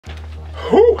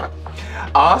Whew.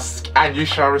 Ask and you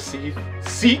shall receive.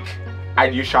 Seek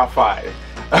and you shall find.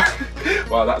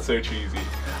 Wow, that's so cheesy.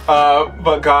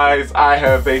 But guys, I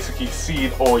have basically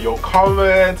seen all your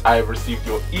comments, I have received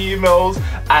your emails,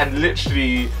 and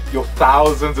literally your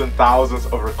thousands and thousands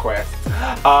of requests.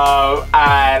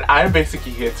 And I'm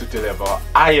basically here to deliver.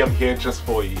 I am here just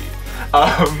for you.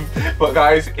 But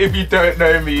guys, if you don't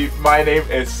know me, my name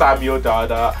is Samuel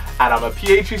Dada, and I'm a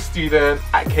PhD student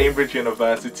at Cambridge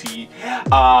University,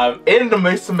 in the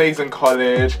most amazing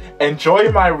college,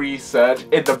 enjoying my research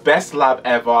in the best lab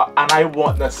ever, and I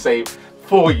want the same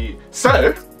for you.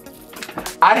 So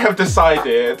I have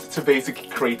decided to basically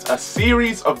create a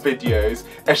series of videos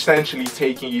essentially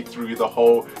taking you through the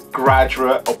whole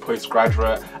graduate or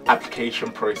postgraduate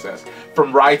application process,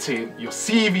 from writing your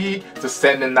CV to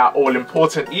sending that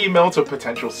all-important email to a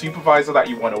potential supervisor that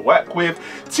you want to work with,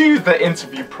 to the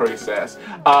interview process.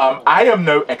 I am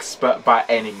no expert by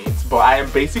any means, but I am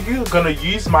basically going to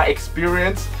use my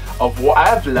experience of what I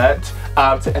have learned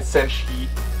to essentially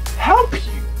help you.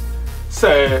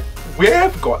 So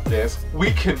we've got this,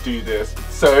 we can do this.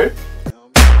 So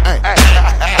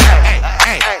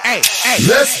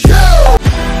let's go!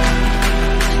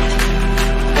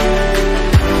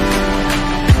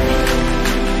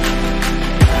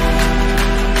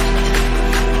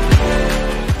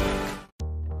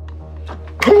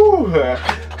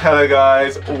 Hello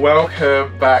guys,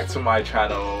 welcome back to my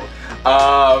channel.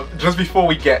 Just before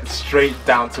we get straight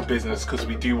down to business, because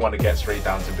we do want to get straight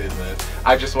down to business,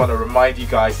 I just want to remind you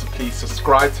guys to please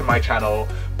subscribe to my channel,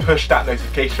 push that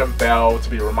notification bell to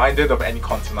be reminded of any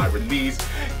content I release,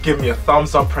 give me a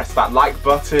thumbs up, press that like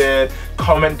button,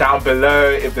 comment down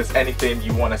below if there's anything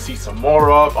you want to see some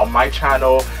more of on my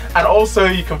channel, and also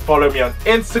you can follow me on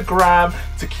Instagram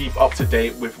to keep up to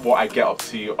date with what I get up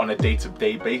to on a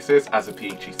day-to-day basis as a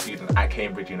PhD student at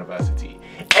Cambridge University.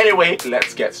 Anyway,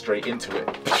 let's get straight into it.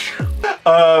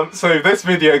 So this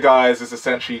video, guys, is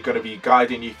essentially going to be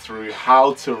guiding you through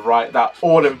how to write that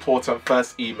all-important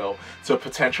first email to a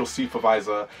potential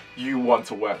supervisor you want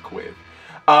to work with.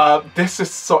 This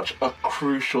is such a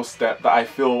crucial step that I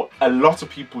feel a lot of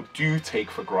people do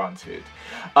take for granted.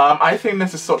 I think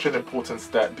this is such an important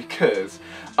step because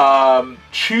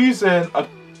choosing a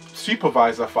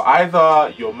supervisor for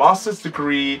either your master's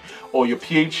degree or your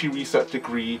PhD research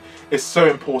degree is so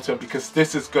important, because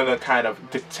this is going to kind of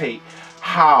dictate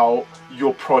how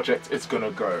your project is going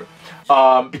to go.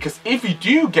 Because if you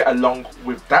do get along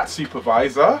with that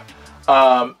supervisor,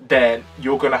 then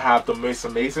you're going to have the most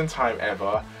amazing time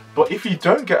ever. But if you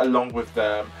don't get along with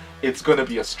them, it's going to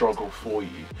be a struggle for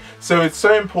you. So it's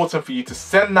so important for you to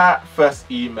send that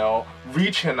first email,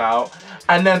 reaching out,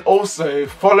 and then also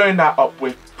following that up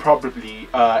with probably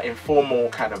informal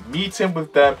kind of meeting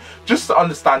with them, just to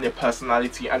understand their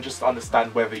personality and just to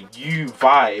understand whether you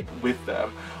vibe with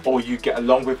them, or you get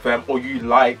along with them, or you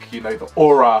like, you know, the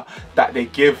aura that they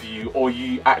give you, or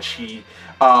you actually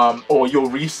or your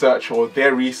research or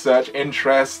their research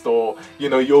interest, or you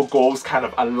know, your goals kind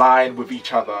of align with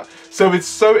each other. So it's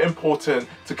so important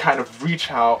to kind of reach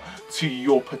out to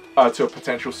your to a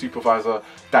potential supervisor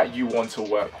that you want to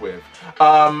work with.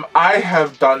 I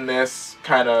have done this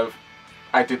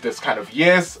I did this kind of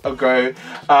years ago,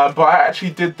 but I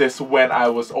actually did this when I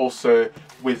was also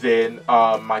within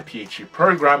my PhD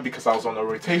program, because I was on a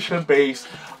rotation-based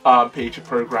PhD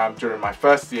program during my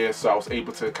first year, so I was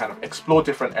able to kind of explore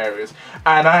different areas.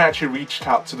 And I actually reached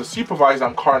out to the supervisor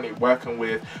I'm currently working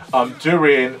with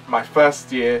during my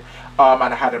first year,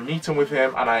 and I had a meeting with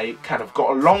him, and I kind of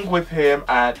got along with him,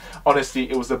 and honestly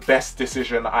it was the best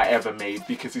decision I ever made,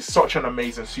 because he's such an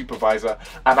amazing supervisor.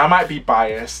 And I might be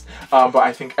biased, but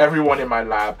I think everyone in my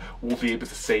lab will be able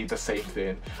to say the same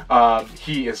thing.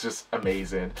 He is just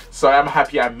amazing. So I'm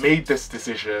happy I made this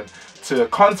decision to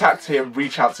contact him,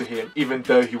 reach out to him, even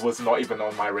though he was not even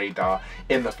on my radar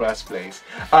in the first place.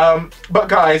 But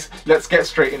guys, let's get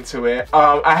straight into it.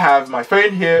 I have my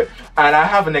phone here, and I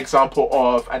have an example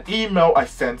of an email I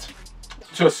sent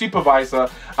to a supervisor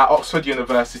at Oxford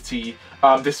University.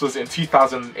 This was in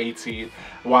 2018.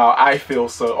 Wow, I feel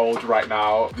so old right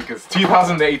now, because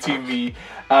 2018 me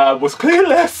was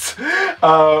clueless.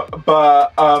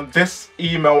 But this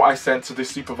email I sent to the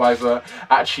supervisor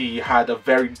actually had a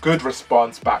very good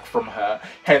response back from her,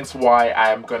 hence why I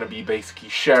am going to be basically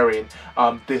sharing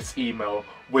this email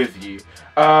with you.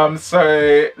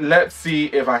 So let's see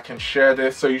if I can share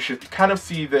this. So you should kind of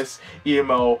see this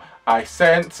email I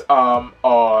sent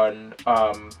on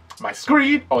my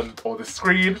screen, or the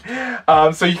screen.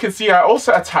 So you can see I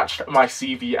also attached my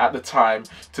CV at the time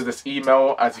to this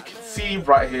email. As you can see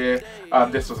right here,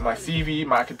 this was my CV,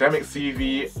 my academic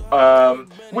CV,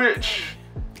 which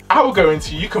I will go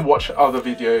into, you can watch other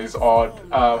videos on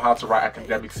how to write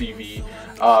academic CV,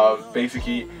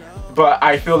 basically. But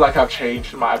I feel like I've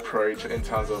changed my approach in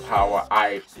terms of how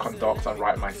I conduct and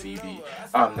write my CV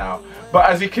now. But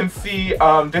as you can see,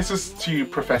 this is to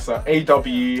Professor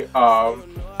AW,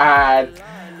 and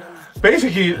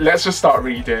basically, let's just start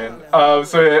reading.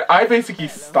 So I basically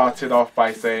started off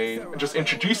by saying, just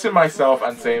introducing myself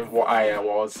and saying what I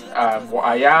was, what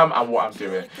I am and what I'm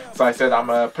doing. So I said I'm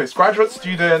a postgraduate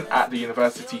student at the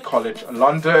University College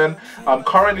London. I'm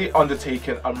currently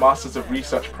undertaking a Masters of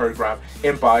Research program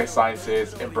in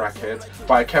Biosciences, in brackets,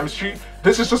 Biochemistry.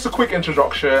 This is just a quick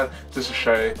introduction just to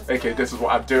show, okay, this is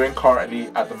what I'm doing currently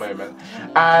at the moment.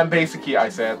 And basically I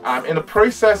said I'm in the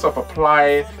process of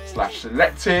applying /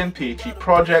 selecting PhD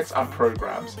projects and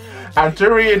programs. And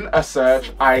during a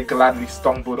search, I gladly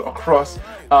stumbled across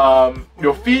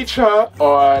your feature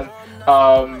on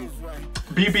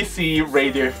BBC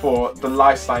Radio 4, The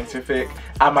Life Scientific,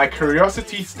 and my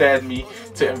curiosity steered me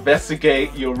to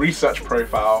investigate your research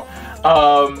profile.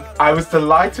 I was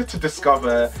delighted to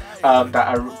discover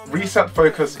that a recent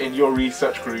focus in your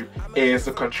research group is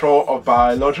the control of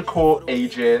biological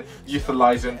aging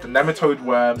utilizing the nematode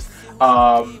worms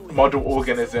model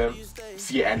organism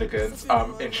C. elegans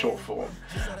in short form.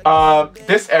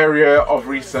 This area of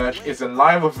research is in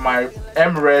line with my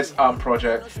MRes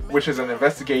project, which is an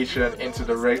investigation into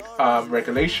the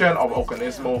regulation of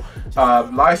organismal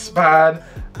lifespan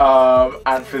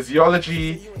and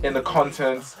physiology in the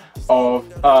contents of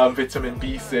vitamin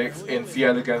B6 in C.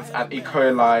 elegans and E.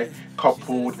 coli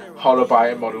coupled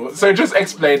holobiont model. So just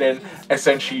explaining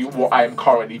essentially what I'm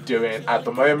currently doing at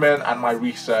the moment and my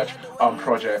research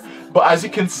project. But as you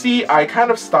can see, I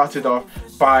kind of started off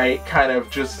by kind of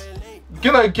just,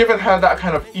 you know, giving her that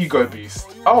kind of ego boost.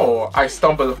 Oh, I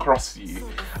stumbled across you.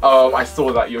 I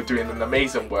saw that you're doing an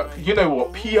amazing work. You know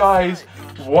what, PIs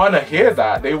want to hear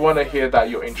that. They want to hear that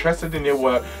you're interested in your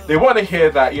work. They want to hear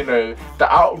that, you know, the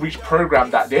outreach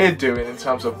program that they're doing in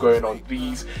terms of going on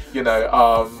these, you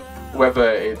know,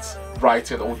 whether it's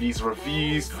writing all these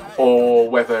reviews or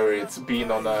whether it's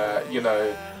being on a, you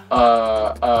know,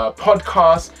 a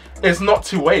podcast. It's not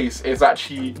to waste, it's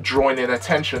actually drawing in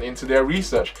attention into their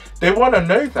research. They want to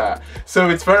know that.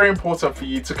 So it's very important for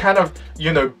you to kind of,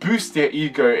 you know, boost their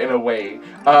ego in a way,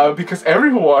 because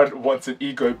everyone wants an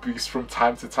ego boost from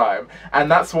time to time.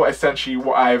 And that's what essentially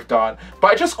what I've done.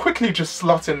 But I just quickly just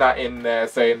slotting that in there,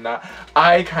 saying that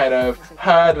I kind of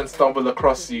heard and stumbled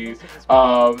across you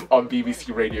on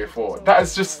BBC Radio 4. That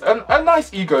is just a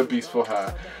nice ego boost for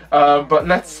her. But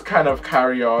let's kind of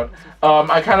carry on.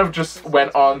 I kind of just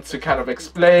went on to kind of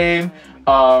explain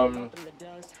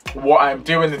what I'm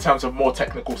doing in terms of more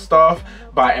technical stuff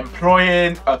by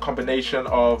employing a combination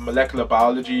of molecular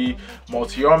biology,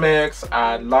 multiomics,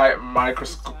 and light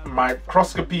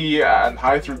microscopy and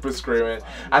high throughput screening,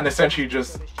 and essentially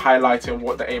just highlighting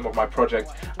what the aim of my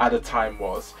project at the time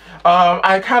was.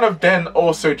 I kind of then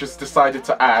also just decided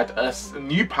to add a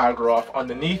new paragraph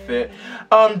underneath it,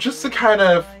 just to kind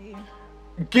of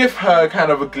give her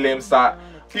kind of a glimpse that,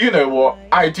 you know what,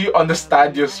 I do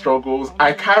understand your struggles,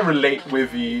 I can relate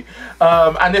with you,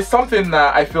 and it's something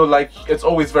that I feel like it's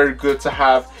always very good to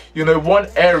have, you know, one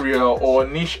area or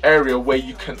niche area where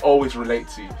you can always relate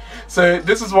to. So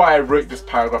this is why I wrote this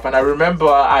paragraph, and I remember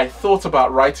I thought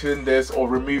about writing this or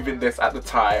removing this at the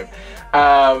time.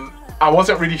 I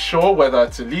wasn't really sure whether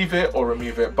to leave it or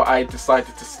remove it, but I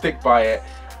decided to stick by it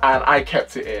and I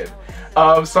kept it in.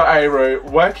 So I wrote,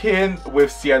 working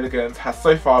with C. elegans has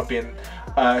so far been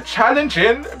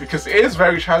challenging, because it is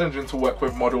very challenging to work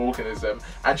with model organism,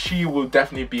 and she will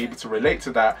definitely be able to relate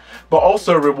to that, but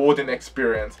also a rewarding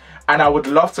experience. And I would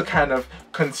love to kind of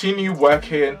continue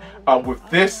working with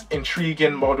this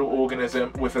intriguing model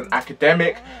organism with an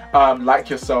academic like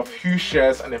yourself who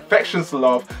shares an infectious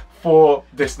love for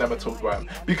this nematode worm,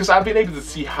 because I've been able to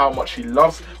see how much she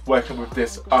loves working with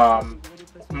this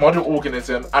model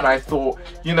organism, and I thought,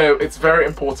 you know, it's very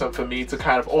important for me to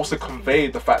kind of also convey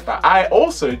the fact that I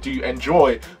also do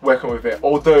enjoy working with it,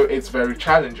 although it's very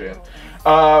challenging.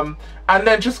 And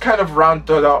then just kind of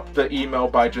rounded up the email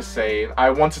by just saying I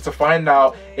wanted to find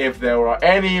out if there are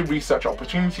any research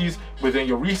opportunities within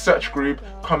your research group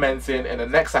commencing in the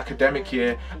next academic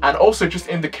year, and also just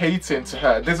indicating to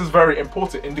her, this is very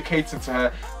important, indicating to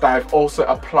her that I've also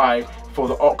applied for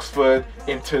the Oxford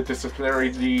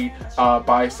Interdisciplinary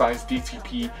Bioscience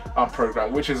DTP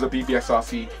program, which is a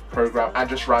BBSRC program, and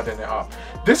just rounding it up.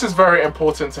 This is very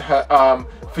important to her,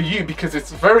 for you, because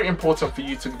it's very important for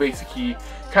you to basically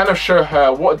kind of show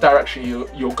her what direction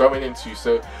you're going into.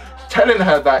 So telling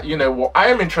her that, you know what, I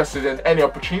am interested in any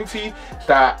opportunity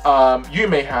that you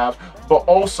may have, but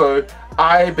also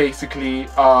I basically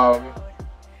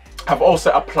have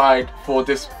also applied for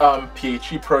this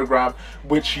PhD program,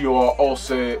 which you're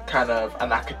also kind of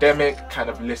an academic,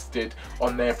 kind of listed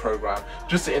on their program,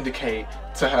 just to indicate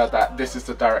to her that this is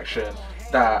the direction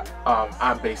that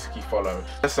I'm basically following.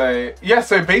 So yeah,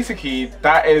 so basically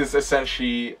that is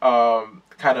essentially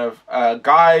kind of a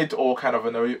guide or kind of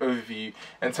an overview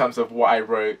in terms of what I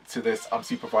wrote to this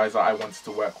supervisor I wanted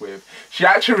to work with. She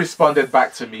actually responded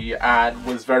back to me and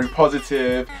was very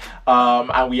positive,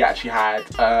 and we actually had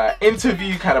an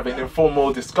interview, kind of an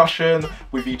informal discussion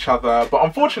with each other, but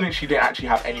unfortunately she didn't actually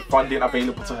have any funding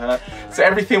available to her, so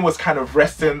everything was kind of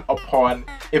resting upon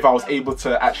if I was able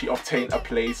to actually obtain a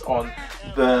place on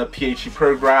the PhD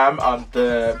program on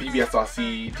the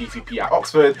BBSRC DCP at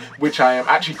Oxford, which I am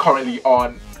actually currently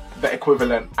on the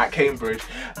equivalent at Cambridge,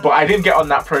 but I didn't get on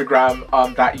that program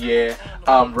that year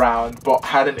round, but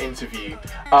had an interview.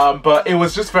 But it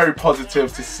was just very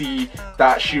positive to see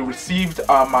that she received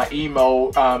my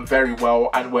email very well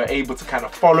and were able to kind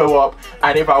of follow up,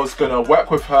 and if I was gonna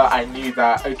work with her, I knew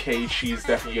that okay, she's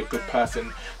definitely a good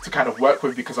person to kind of work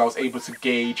with, because I was able to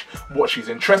gauge what she's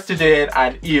interested in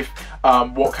and if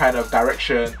what kind of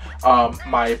direction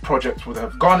my project would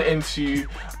have gone into,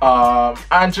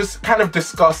 and just kind of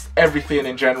discuss everything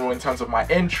in general in terms of my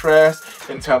interest,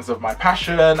 in terms of my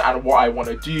passion, and what I want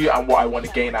to do and what I want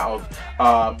to gain out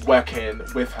of working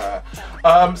with her.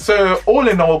 So all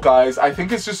in all, guys, I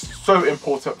think it's just so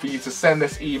important for you to send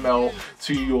this email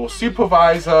to your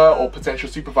supervisor or potential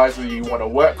supervisor you want to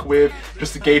work with,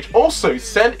 just to gauge. Also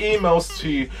send emails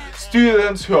to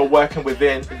students who are working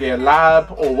within their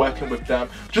lab or working with them,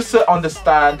 just to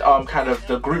understand kind of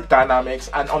the group dynamics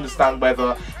and understand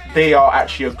whether they are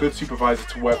actually a good supervisor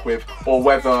to work with, or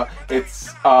whether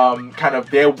it's kind of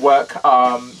their work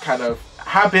kind of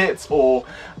habits or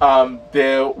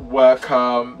their work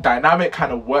dynamic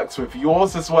kind of works with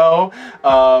yours as well.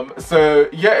 So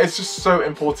yeah, it's just so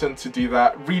important to do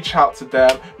that. Reach out to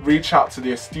them, reach out to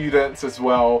their students as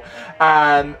well,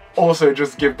 and also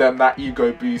just give them that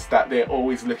ego boost that they're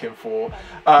always looking for.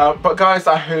 But guys,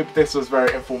 I hope this was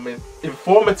very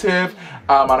informative,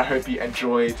 and I hope you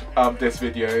enjoyed this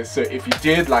video. So if you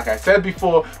did, like I said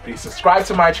before, please subscribe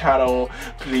to my channel,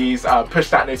 please push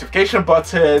that notification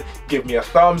button, give me a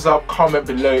thumbs up, comment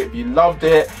below if you loved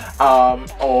it,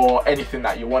 or anything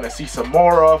that you want to see some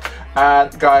more of.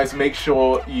 And guys, make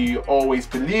sure you always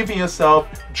believe in yourself,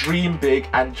 dream big,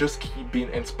 and just keep being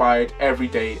inspired every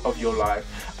day of your life.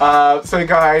 So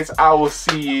guys, I will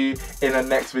see you in the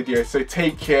next video. So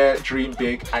take care, dream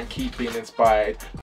big, and keep being inspired.